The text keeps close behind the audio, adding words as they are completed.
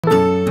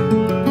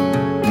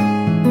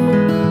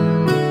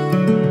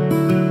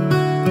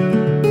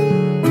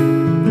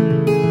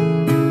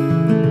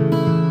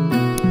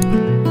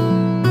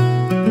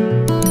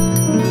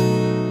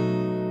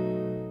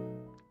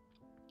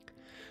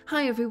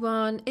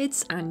everyone,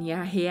 it's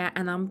Anya here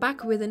and I'm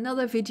back with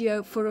another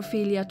video for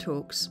Ophelia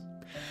Talks.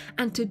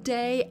 And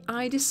today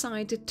I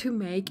decided to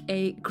make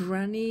a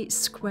granny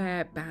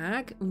square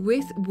bag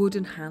with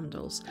wooden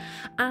handles.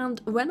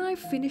 And when I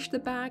finished the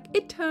bag,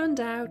 it turned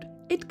out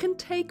it can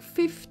take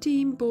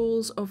 15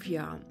 balls of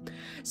yarn.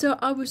 So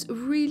I was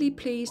really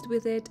pleased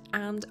with it,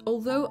 and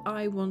although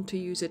I want to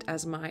use it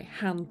as my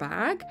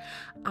handbag,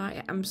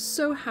 I am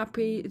so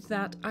happy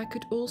that I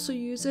could also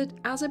use it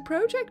as a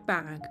project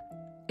bag.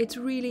 It's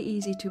really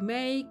easy to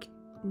make,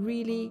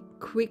 really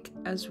quick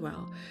as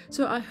well.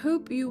 So I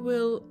hope you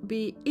will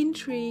be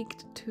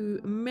intrigued to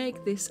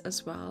make this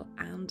as well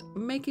and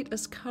make it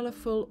as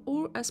colorful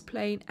or as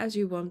plain as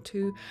you want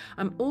to.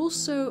 I'm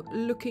also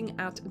looking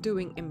at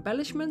doing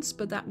embellishments,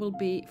 but that will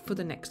be for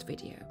the next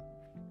video.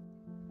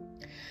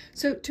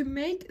 So to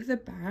make the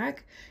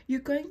bag, you're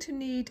going to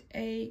need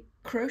a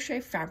crochet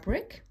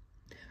fabric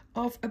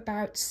of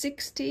about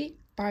 60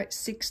 by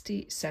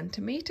 60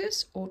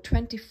 centimeters or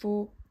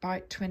 24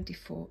 by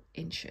 24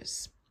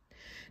 inches.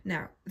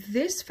 Now,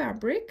 this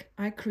fabric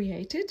I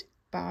created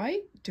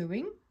by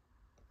doing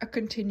a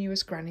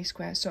continuous granny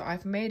square. So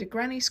I've made a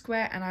granny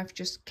square and I've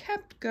just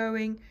kept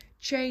going,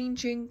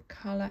 changing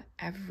color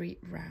every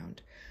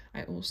round.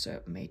 I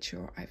also made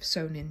sure I've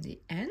sewn in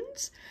the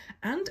ends,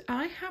 and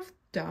I have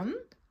done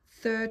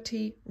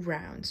 30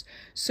 rounds.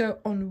 So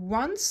on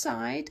one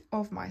side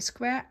of my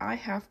square I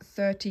have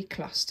 30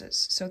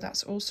 clusters, so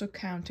that's also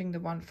counting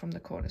the one from the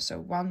corner, so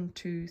 1,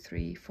 2,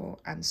 3, 4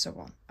 and so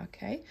on.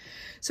 Okay,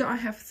 so I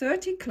have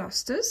 30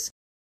 clusters,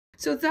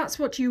 so that's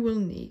what you will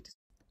need.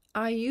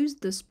 I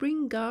used the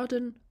Spring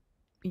Garden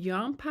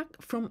yarn pack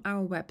from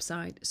our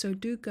website, so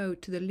do go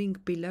to the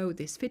link below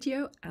this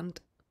video and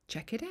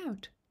check it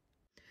out.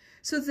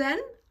 So then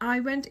I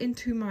went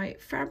into my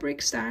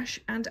fabric stash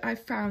and I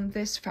found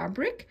this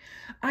fabric.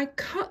 I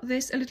cut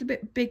this a little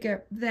bit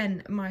bigger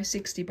than my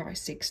 60 by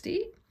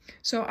 60.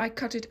 So I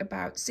cut it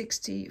about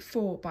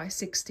 64 by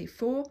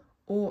 64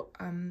 or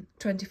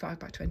 25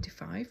 by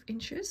 25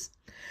 inches.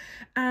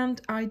 And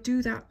I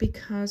do that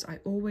because I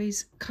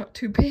always cut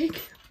too big,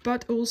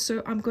 but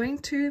also I'm going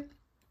to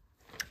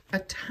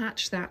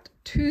attach that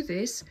to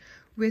this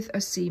with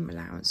a seam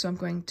allowance. So I'm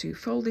going to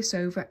fold this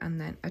over and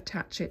then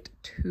attach it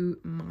to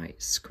my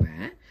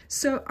square.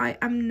 So I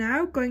am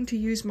now going to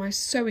use my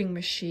sewing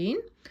machine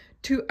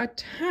to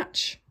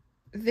attach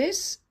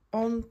this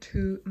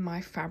onto my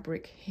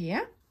fabric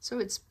here. So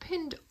it's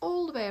pinned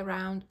all the way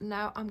around.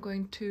 Now I'm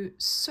going to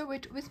sew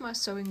it with my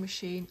sewing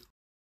machine.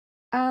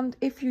 And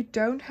if you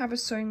don't have a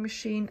sewing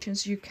machine,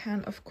 you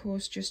can of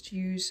course just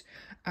use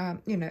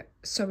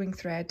sewing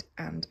thread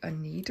and a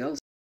needle.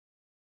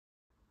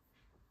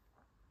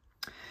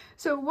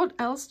 So what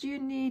else do you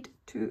need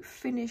to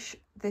finish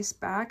this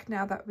bag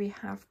now that we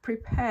have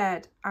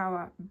prepared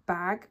our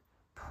bag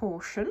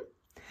portion?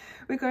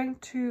 We're going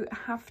to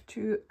have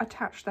to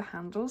attach the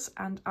handles,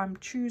 and I'm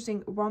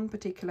choosing one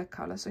particular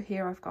color. So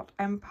here I've got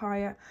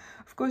Empire.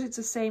 Of course, it's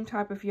the same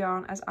type of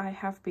yarn as I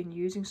have been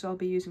using, so I'll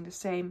be using the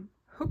same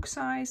hook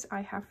size.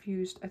 I have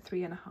used a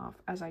 3.5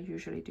 as I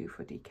usually do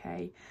for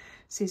DK,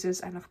 scissors,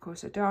 and of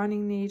course a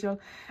darning needle.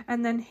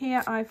 And then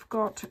here I've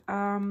got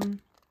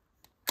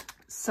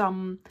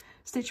some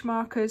stitch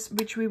markers,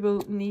 which we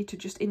will need to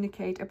just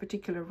indicate a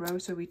particular row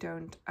so we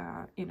don't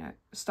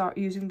start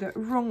using the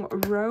wrong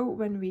row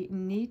when we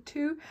need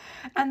to.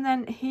 And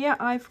then here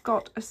I've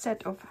got a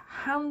set of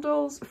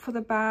handles for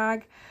the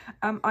bag.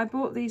 I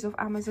bought these off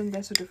Amazon.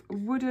 They're sort of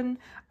wooden.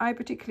 I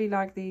particularly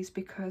like these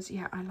because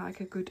I like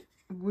a good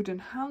wooden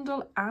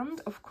handle, and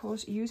of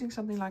course using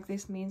something like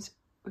this means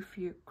if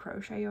you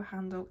crochet your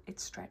handle it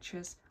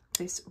stretches.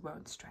 This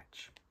won't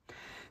stretch.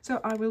 So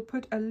I will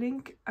put a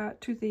link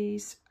to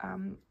these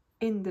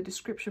in the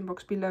description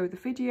box below the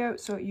video,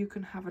 so you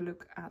can have a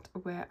look at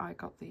where I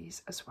got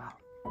these as well.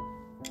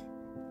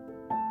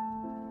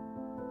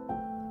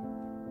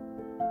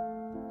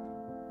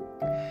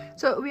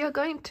 So we are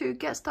going to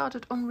get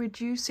started on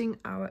reducing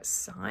our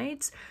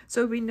sides.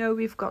 So we know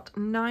we've got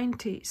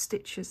 90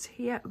 stitches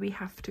here. We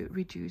have to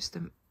reduce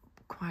them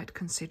quite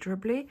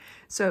considerably.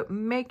 So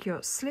make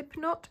your slip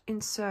knot,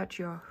 insert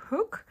your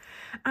hook,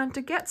 and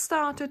to get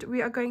started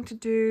we are going to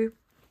do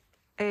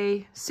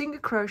a single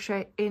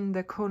crochet in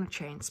the corner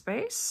chain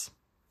space.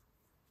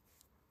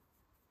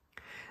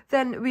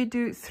 Then we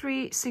do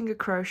 3 single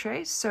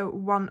crochets, so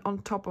one on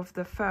top of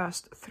the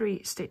first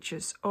 3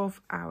 stitches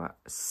of our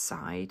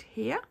side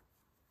here.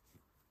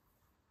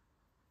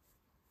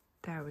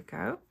 There we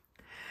go.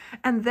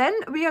 And then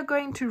we are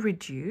going to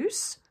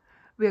reduce.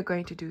 We are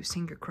going to do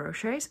single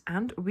crochets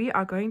and we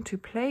are going to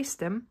place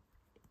them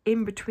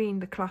in between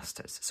the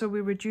clusters. So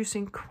we're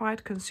reducing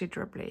quite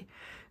considerably.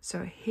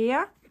 So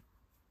here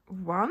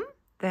 1,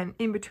 then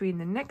in between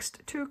the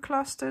next 2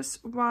 clusters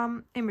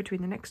 1, in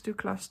between the next 2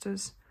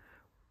 clusters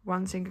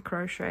 1 single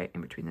crochet,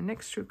 in between the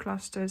next 2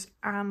 clusters,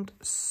 and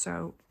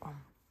so on.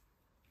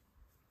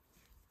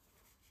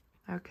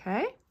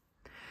 Okay,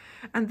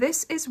 and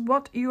this is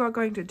what you are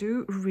going to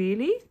do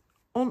really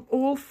on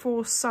all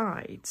 4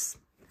 sides.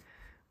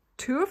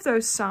 2 of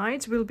those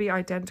sides will be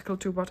identical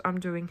to what I'm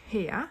doing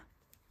here,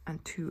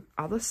 and 2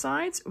 other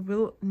sides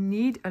will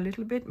need a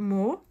little bit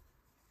more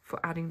for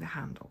adding the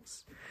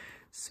handles.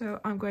 So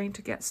I'm going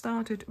to get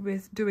started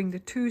with doing the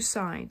 2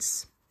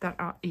 sides that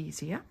are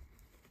easier.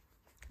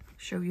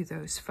 Show you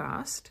those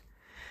first,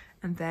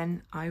 and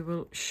then I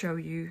will show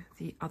you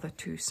the other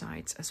 2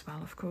 sides as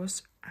well, of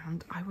course,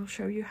 and I will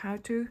show you how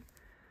to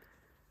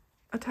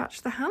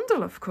attach the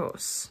handle, of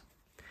course.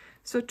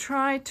 So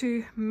try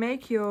to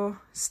make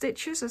your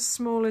stitches as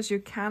small as you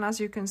can. As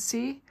you can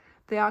see,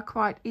 they are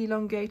quite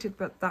elongated,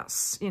 but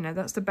that's, you know,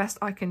 that's the best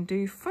I can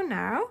do for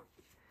now.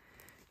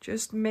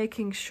 Just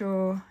making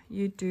sure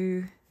you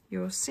do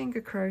your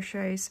single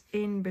crochets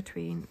in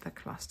between the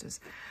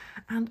clusters.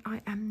 And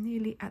I am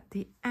nearly at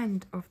the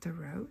end of the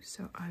row,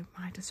 so I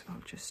might as well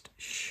just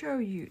show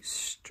you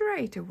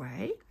straight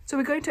away. So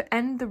we're going to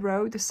end the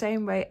row the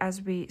same way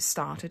as we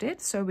started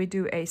it. So we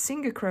do a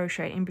single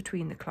crochet in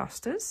between the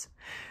clusters,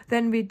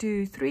 then we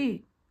do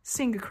 3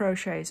 single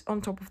crochets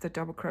on top of the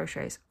double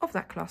crochets of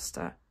that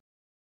cluster,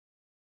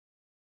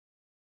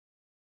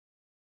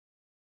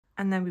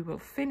 and then we will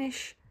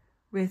finish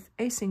with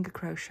a single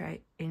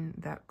crochet in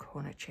the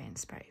corner chain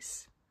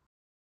space.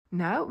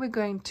 Now we're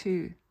going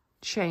to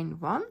chain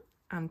 1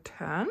 and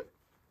turn,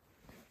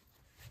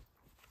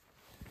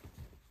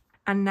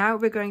 and now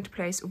we're going to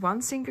place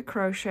 1 single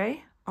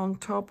crochet on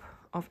top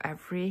of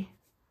every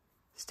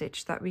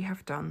stitch that we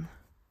have done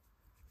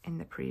in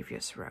the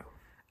previous row.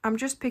 I'm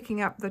just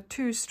picking up the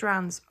 2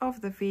 strands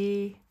of the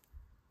V,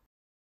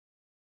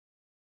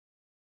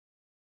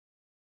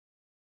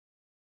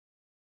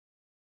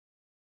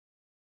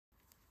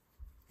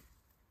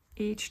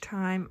 each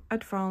time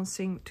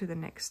advancing to the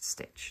next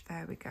stitch.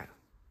 There we go.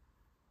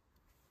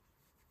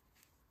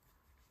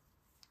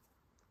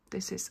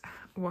 This is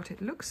what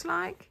it looks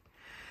like,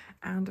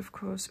 and of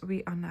course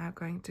we are now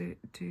going to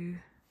do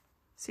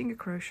single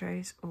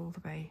crochets all the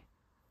way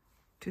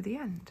to the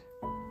end.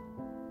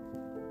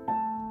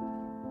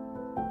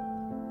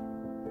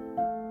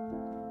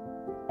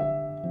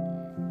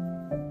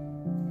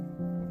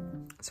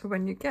 So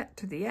when you get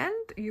to the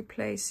end, you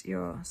place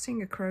your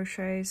single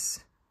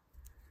crochets.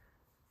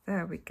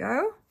 There we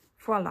go.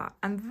 Voila,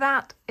 and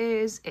that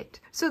is it.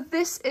 So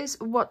this is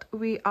what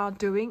we are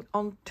doing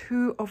on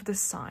 2 of the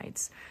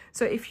sides.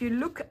 So if you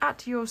look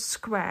at your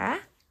square,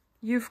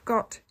 you've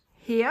got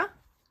here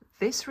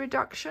this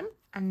reduction,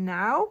 and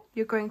now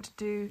you're going to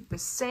do the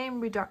same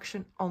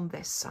reduction on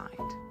this side.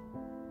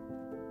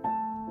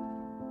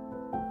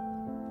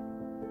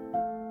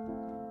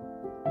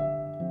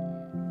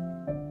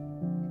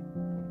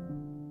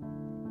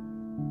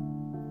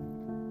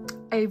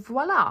 Et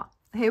voila,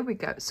 here we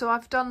go. So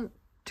I've done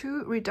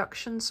 2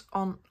 reductions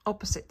on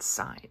opposite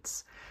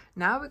sides.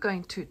 Now we're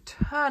going to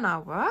turn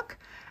our work,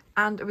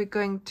 and we're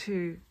going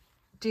to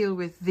deal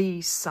with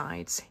these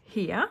sides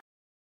here.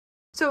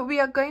 So we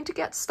are going to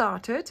get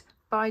started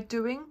by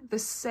doing the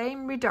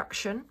same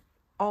reduction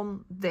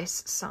on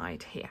this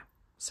side here.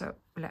 So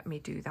let me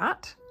do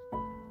that.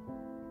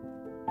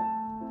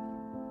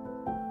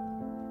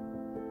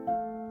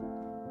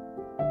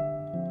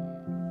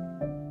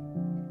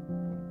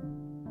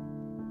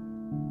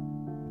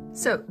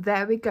 So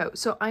there we go.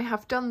 So I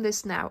have done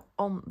this now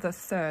on the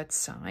 3rd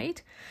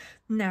side.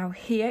 Now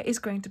here is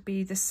going to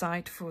be the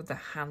side for the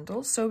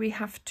handle, so we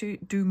have to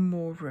do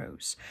more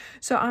rows.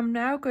 So I'm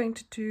now going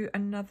to do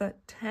another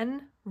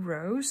 10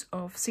 rows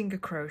of single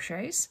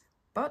crochets,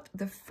 but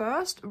the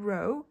first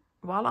row,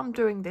 while I'm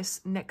doing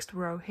this next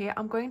row here,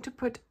 I'm going to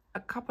put a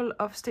couple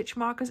of stitch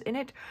markers in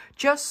it,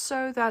 just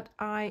so that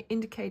I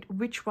indicate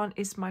which one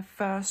is my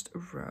first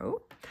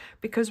row,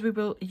 because we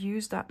will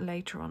use that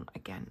later on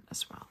again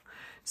as well.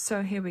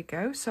 So here we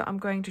go. So I'm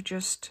going to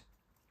just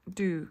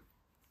do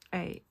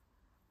a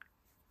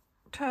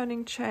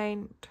turning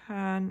chain,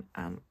 turn,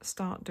 and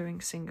start doing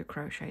single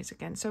crochets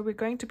again. So we're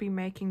going to be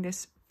making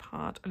this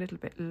part a little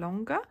bit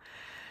longer,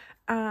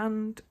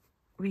 and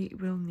we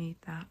will need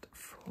that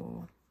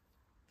for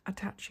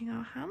attaching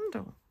our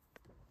handle.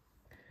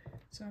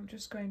 So I'm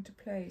just going to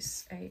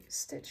place a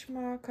stitch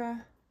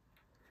marker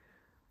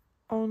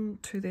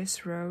onto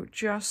this row,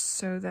 just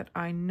so that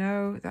I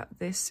know that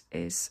this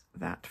is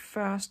that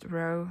first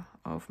row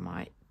of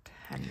my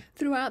 10.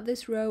 Throughout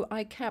this row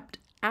I kept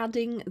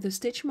adding the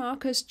stitch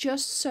markers,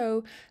 just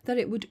so that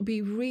it would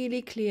be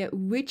really clear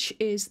which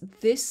is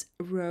this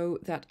row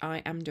that I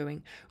am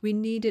doing. We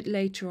need it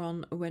later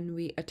on when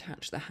we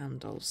attach the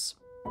handles.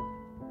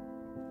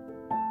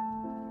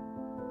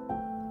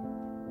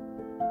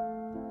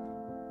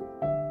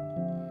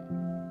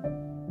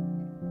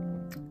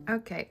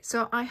 Okay,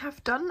 so I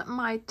have done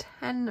my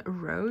 10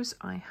 rows.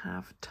 I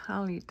have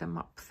tallied them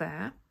up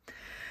there,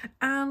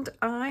 and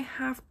I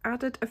have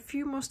added a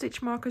few more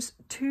stitch markers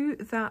to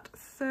that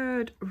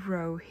 3rd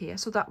row here.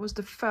 So that was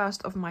the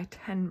first of my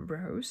 10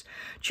 rows,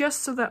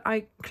 just so that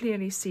I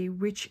clearly see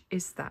which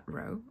is that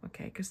row,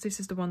 okay, because this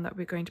is the one that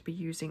we're going to be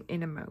using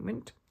in a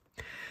moment.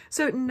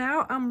 So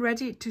now I'm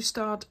ready to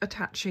start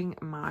attaching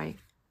my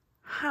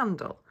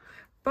handle,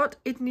 but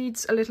it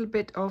needs a little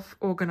bit of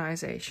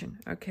organization.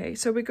 Okay,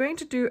 so we're going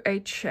to do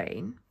a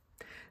chain,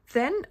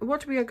 Then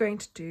what we are going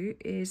to do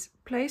is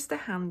place the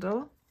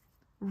handle,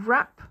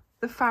 wrap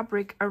the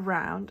fabric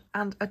around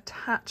and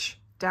attach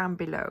down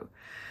below.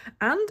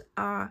 And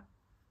our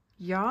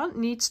yarn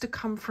needs to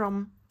come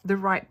from the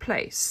right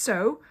place.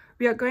 So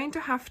we are going to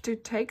have to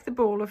take the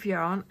ball of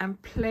yarn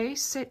and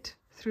place it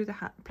through the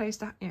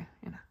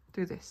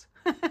do this.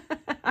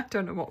 I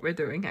don't know what we're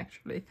doing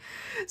actually.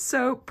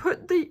 So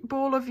put the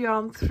ball of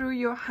yarn through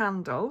your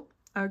handle,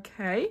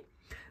 okay?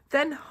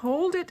 Then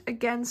hold it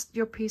against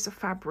your piece of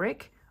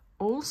fabric.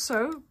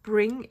 Also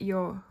bring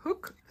your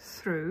hook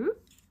through.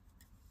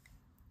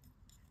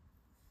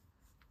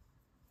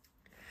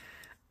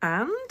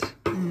 And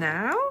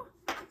now,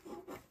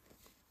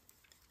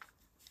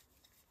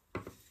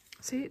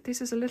 see, this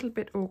is a little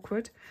bit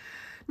awkward.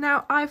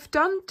 Now I've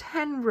done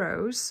 10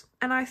 rows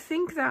and I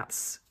think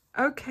that's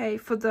okay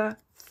for the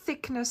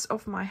thickness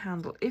of my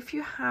handle. If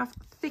you have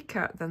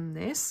thicker than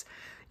this,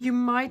 you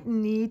might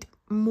need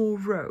more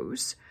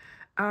rows,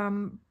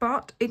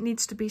 but it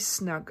needs to be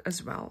snug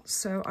as well.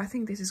 So I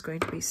think this is going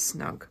to be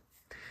snug.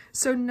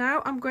 So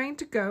now I'm going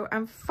to go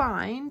and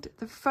find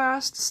the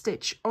first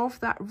stitch of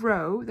that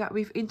row that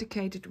we've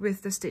indicated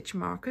with the stitch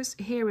markers.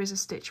 Here is a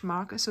stitch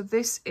marker. So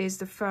this is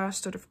the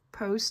first sort of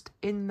post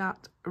in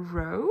that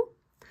row.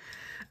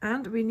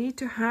 And we need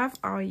to have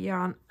our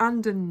yarn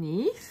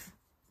underneath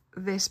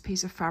this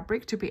piece of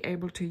fabric to be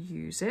able to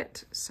use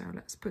it. So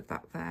let's put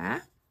that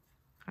there.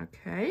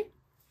 Okay.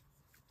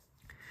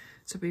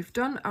 So we've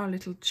done our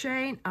little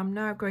chain. I'm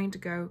now going to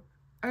go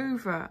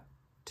over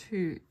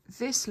to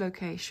this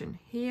location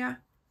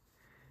here,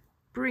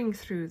 bring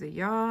through the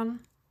yarn,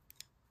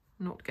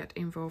 not get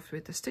involved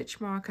with the stitch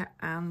marker,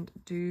 and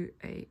do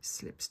a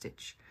slip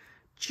stitch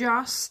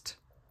just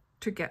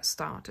to get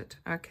started.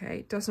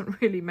 Okay, doesn't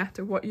really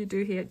matter what you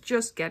do here,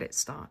 just get it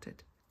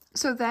started.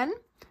 So then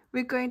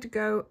we're going to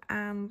go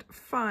and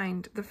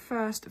find the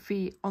first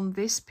V on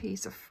this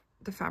piece of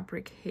the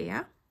fabric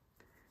here.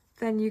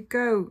 Then you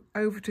go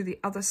over to the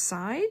other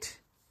side,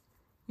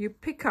 you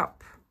pick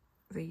up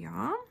the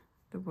yarn,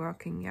 the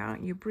working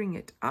yarn, you bring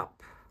it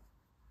up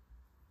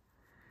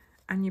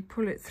and you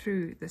pull it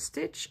through the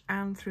stitch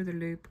and through the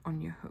loop on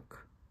your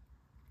hook.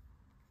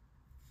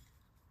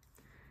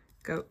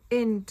 Go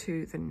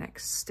into the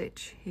next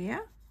stitch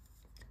here,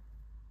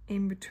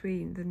 in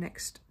between the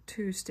next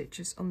 2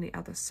 stitches on the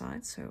other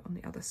side, so on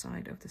the other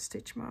side of the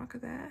stitch marker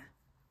there.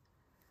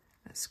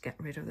 Let's get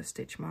rid of the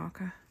stitch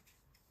marker,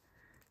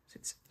 so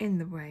it's in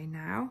the way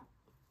now.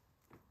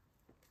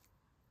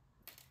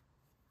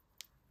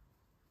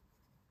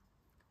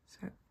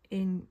 So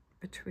in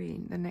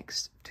between the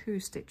next 2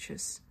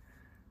 stitches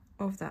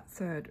of that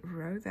 3rd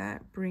row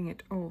there, bring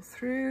it all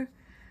through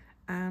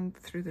and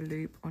through the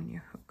loop on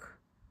your hook.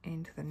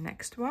 Into the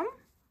next one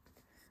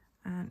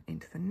and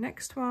into the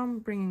next one,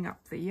 bringing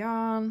up the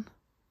yarn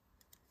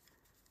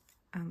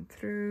and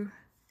through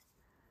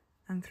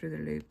the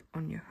loop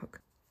on your hook.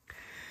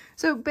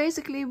 So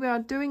basically we are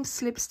doing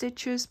slip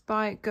stitches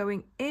by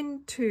going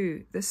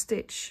into the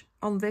stitch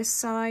on this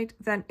side,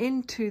 then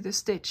into the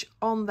stitch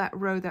on that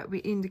row that we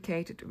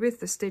indicated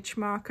with the stitch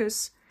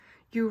markers.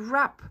 You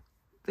wrap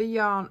the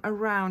yarn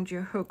around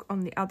your hook on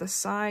the other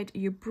side,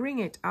 you bring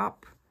it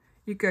up,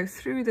 you go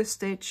through the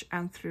stitch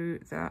and through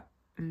the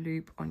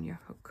loop on your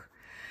hook.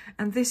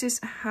 And this is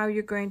how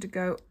you're going to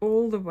go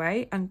all the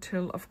way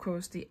until, of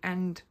course, the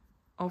end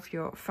of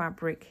your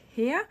fabric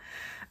here.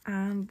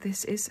 And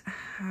this is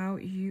how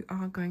you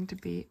are going to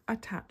be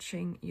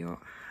attaching your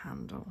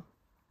handle.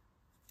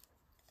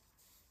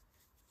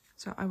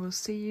 So I will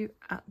see you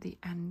at the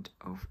end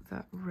of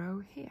the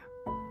row here.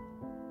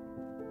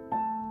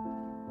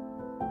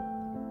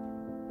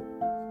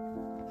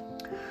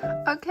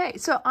 Okay,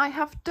 so I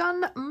have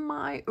done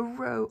my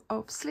row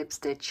of slip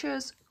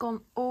stitches,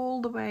 gone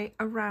all the way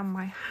around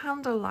my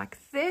handle like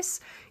this,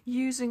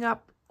 using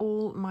up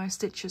all my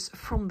stitches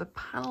from the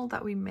panel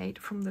that we made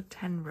from the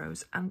 10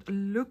 rows. And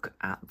look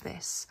at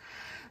this.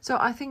 So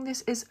I think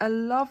this is a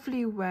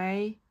lovely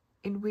way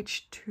in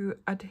which to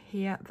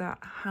adhere the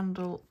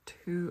handle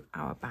to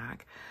our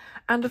bag.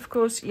 And of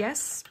course,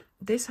 yes,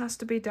 this has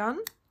to be done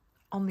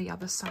on the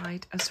other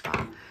side as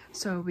well.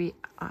 So we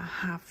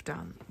have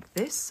done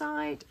this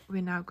side,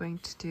 we're now going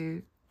to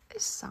do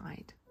this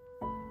side.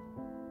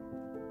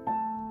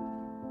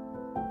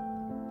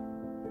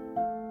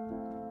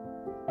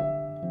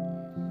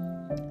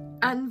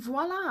 And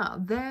voila,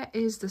 there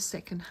is the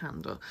second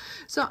handle.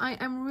 So I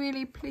am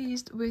really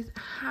pleased with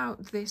how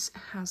this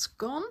has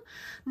gone.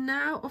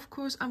 Now, of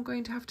course, I'm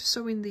going to have to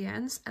sew in the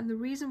ends. And the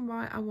reason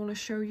why I want to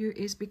show you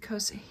is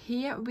because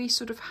here we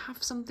sort of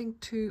have something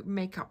to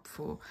make up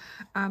for.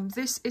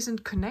 This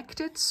isn't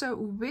connected. So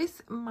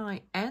with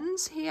my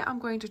ends here, I'm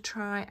going to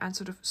try and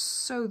sort of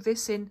sew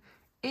this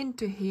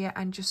into here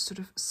and just sort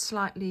of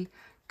slightly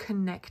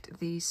connect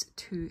these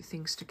two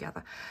things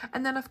together.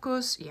 And then of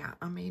course, yeah,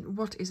 I mean,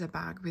 what is a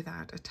bag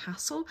without a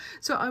tassel?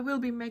 So I will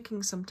be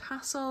making some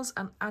tassels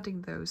and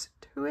adding those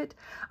to it.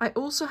 I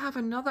also have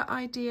another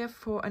idea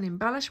for an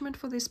embellishment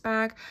for this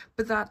bag,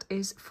 but that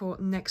is for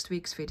next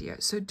week's video.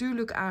 So do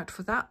look out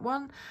for that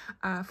one,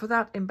 for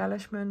that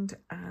embellishment.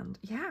 And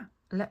yeah,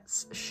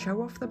 let's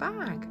show off the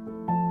bag.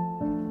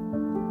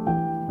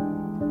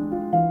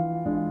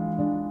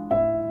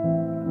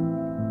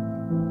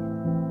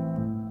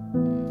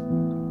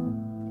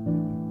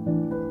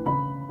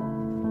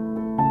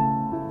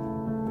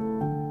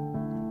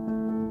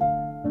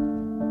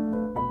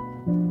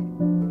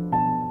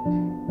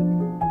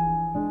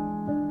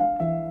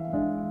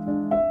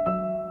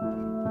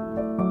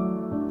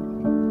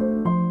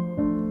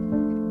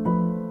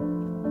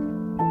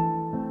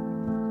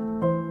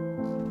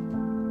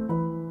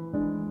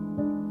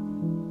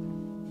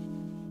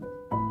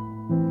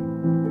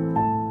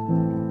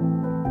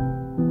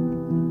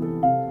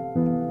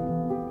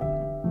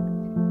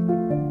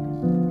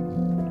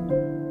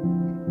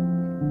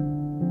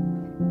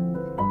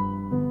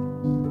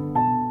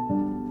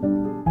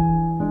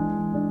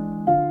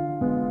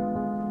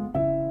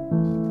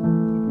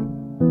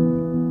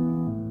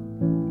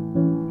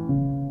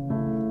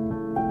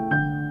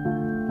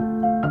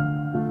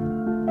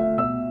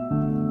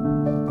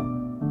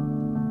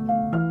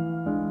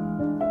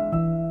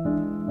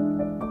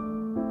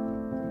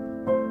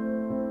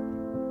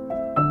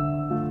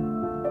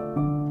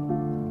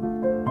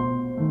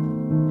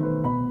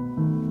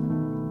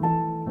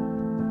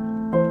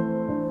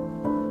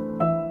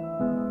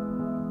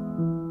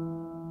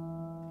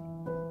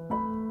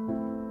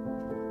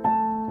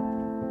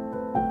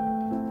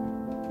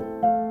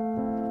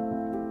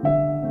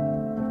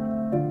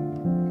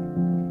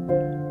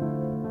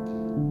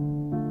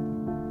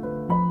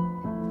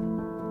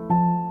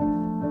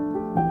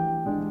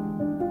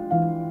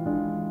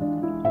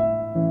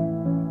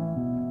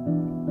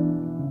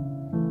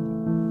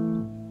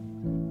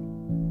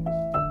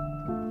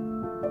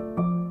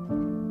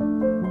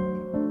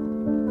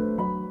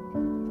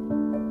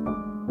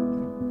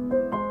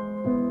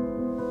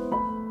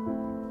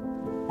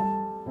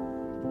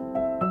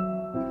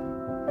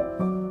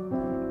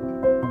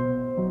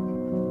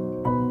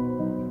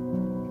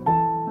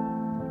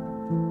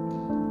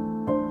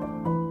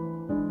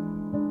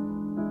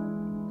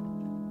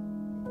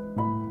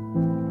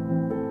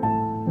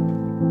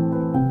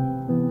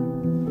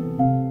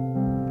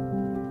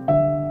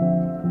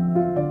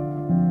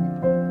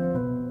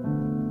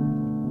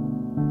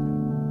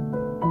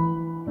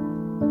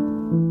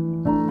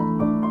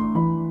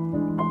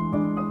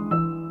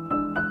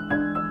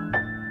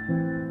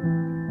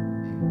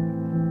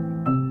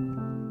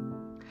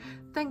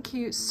 Thank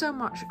you so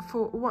much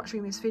for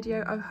watching this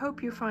video. I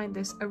hope you find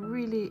this a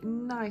really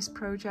nice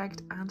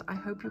project and I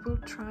hope you will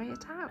try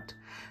it out.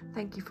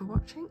 Thank you for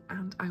watching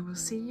and I will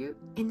see you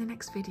in the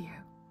next video.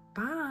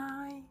 Bye!